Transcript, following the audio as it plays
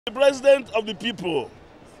The president of the people,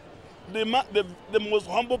 the most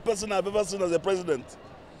humble person I've ever seen as a president,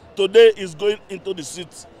 today is going into the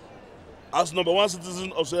seat as #1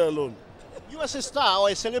 citizen of Sierra Leone. You as a star or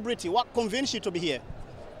a celebrity, what convinced you to be here?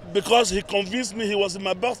 Because he convinced me. He was in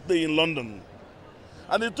my birthday in London.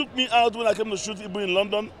 And he took me out when I came to shoot Igbou in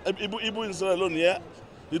London, Igbou in Sierra Leone, yeah.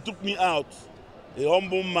 He took me out. A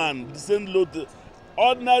humble man, descend low,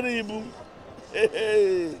 ordinary Igbou.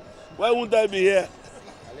 Hey, why wouldn't I be here?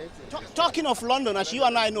 Talking of London, as you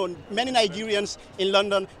and I know, many Nigerians in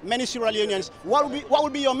London, many Sierra Leoneans, what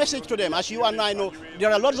would be your message to them? As you and I know,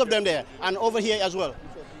 there are lots of them there and over here as well.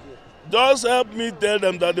 Just help me tell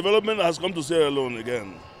them that development has come to Sierra Leone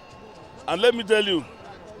again. And let me tell you,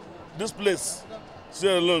 this place,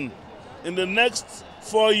 Sierra Leone, in the next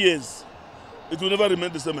 4 years, it will never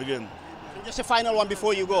remain the same again. Just a final one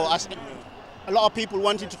before you go. As a lot of people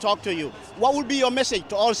wanted to talk to you, what would be your message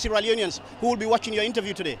to all Sierra Leoneans who will be watching your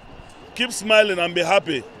interview today? Keep smiling and be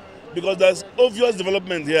happy, because there's obvious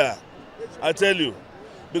development here, I tell you.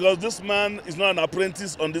 Because this man is not an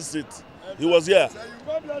apprentice on this seat. He was here.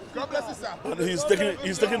 God bless you, sir. And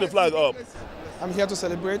he's taking the flag up. I'm here to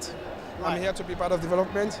celebrate. I'm here to be part of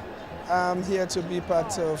development. I'm here to be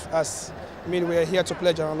part of us. I mean, we're here to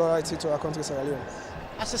pledge our loyalty to our country, Sierra Leone.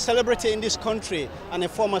 As a celebrity in this country and a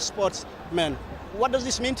former sportsman, what does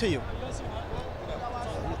this mean to you?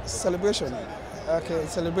 Celebration. Okay,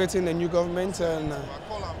 celebrating a new government, and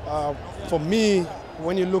for me,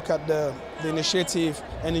 when you look at the initiative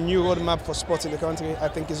and the new roadmap for sports in the country, I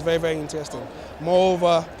think it's very, very interesting.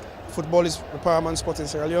 Moreover, football is the paramount sport in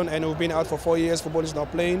Sierra Leone, and we've been out for 4 years, football is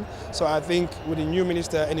not playing. So I think with the new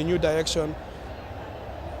minister and the new direction,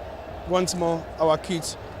 once more, our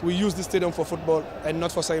kids will use the stadium for football and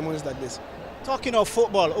not for ceremonies like this. Talking of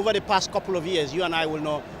football, over the past couple of years, you and I will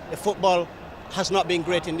know the football has not been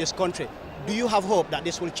great in this country. Do you have hope that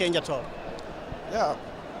this will change at all? Yeah,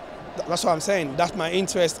 that's what I'm saying. That's my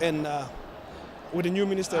interest in, with the new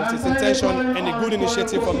minister, with his intention and the good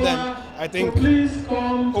initiative from them. I think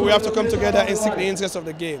we have to come together and seek the interest of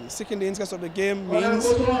the game. Seeking the interest of the game means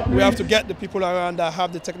we have to get the people around that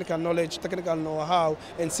have the technical knowledge, technical know-how,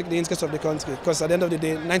 and seek the interest of the country. Because at the end of the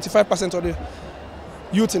day, 95% of the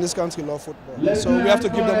youth in this country love football. So we have to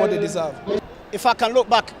give them what they deserve. If I can look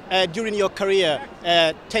back during your career,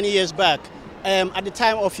 10 years back, at the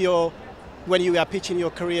time of when you were pitching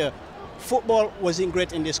your career, football wasn't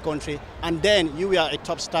great in this country, and then you were a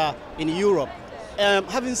top star in Europe.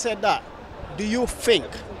 Having said that, do you think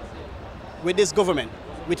with this government,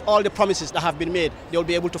 with all the promises that have been made, they'll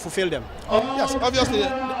be able to fulfill them? Yes, obviously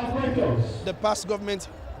the past government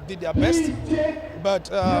did their best, but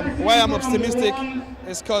why I'm optimistic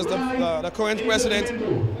is because the current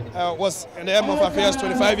president was in the helm of affairs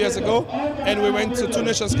 25 years ago, and we went to 2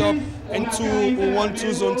 Nations Cup and we won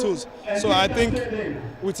 2 Zone 2s. So I think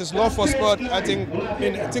with his love for sport, I think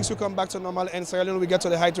things will come back to normal and Sierra Leone will get to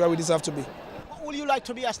the height where we deserve to be. What would you like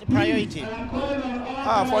to be as the priority?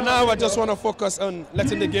 For now, I just want to focus on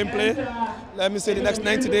letting the game play. Let me say the next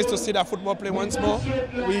 90 days to see that football play once more.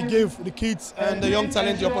 We give the kids and the young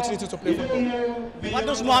talent the opportunity to play football. What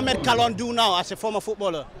does Mohamed Kallon do now as a former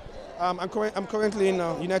footballer? I'm currently in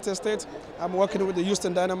the United States. I'm working with the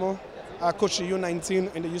Houston Dynamo. I coach the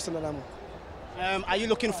U19 in the Houston Dynamo. Are you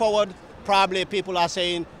looking forward? Probably people are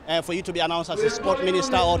saying for you to be announced as a sport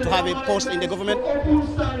minister or to have a post in the government?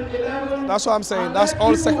 That's what I'm saying. That's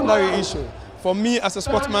all secondary issue. For me, as a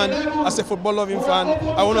sportsman, as a football-loving fan,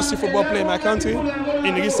 I want to see football play in my country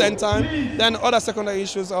in recent time. Then other secondary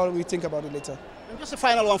issues, I'll think about it later. And just a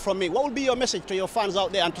final one from me. What would be your message to your fans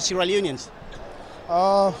out there and to Sierra Leoneans?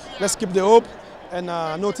 Let's keep the hope, and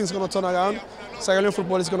know things are going to turn around. Sierra Leone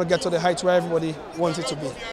football is going to get to the heights where everybody wants it to be.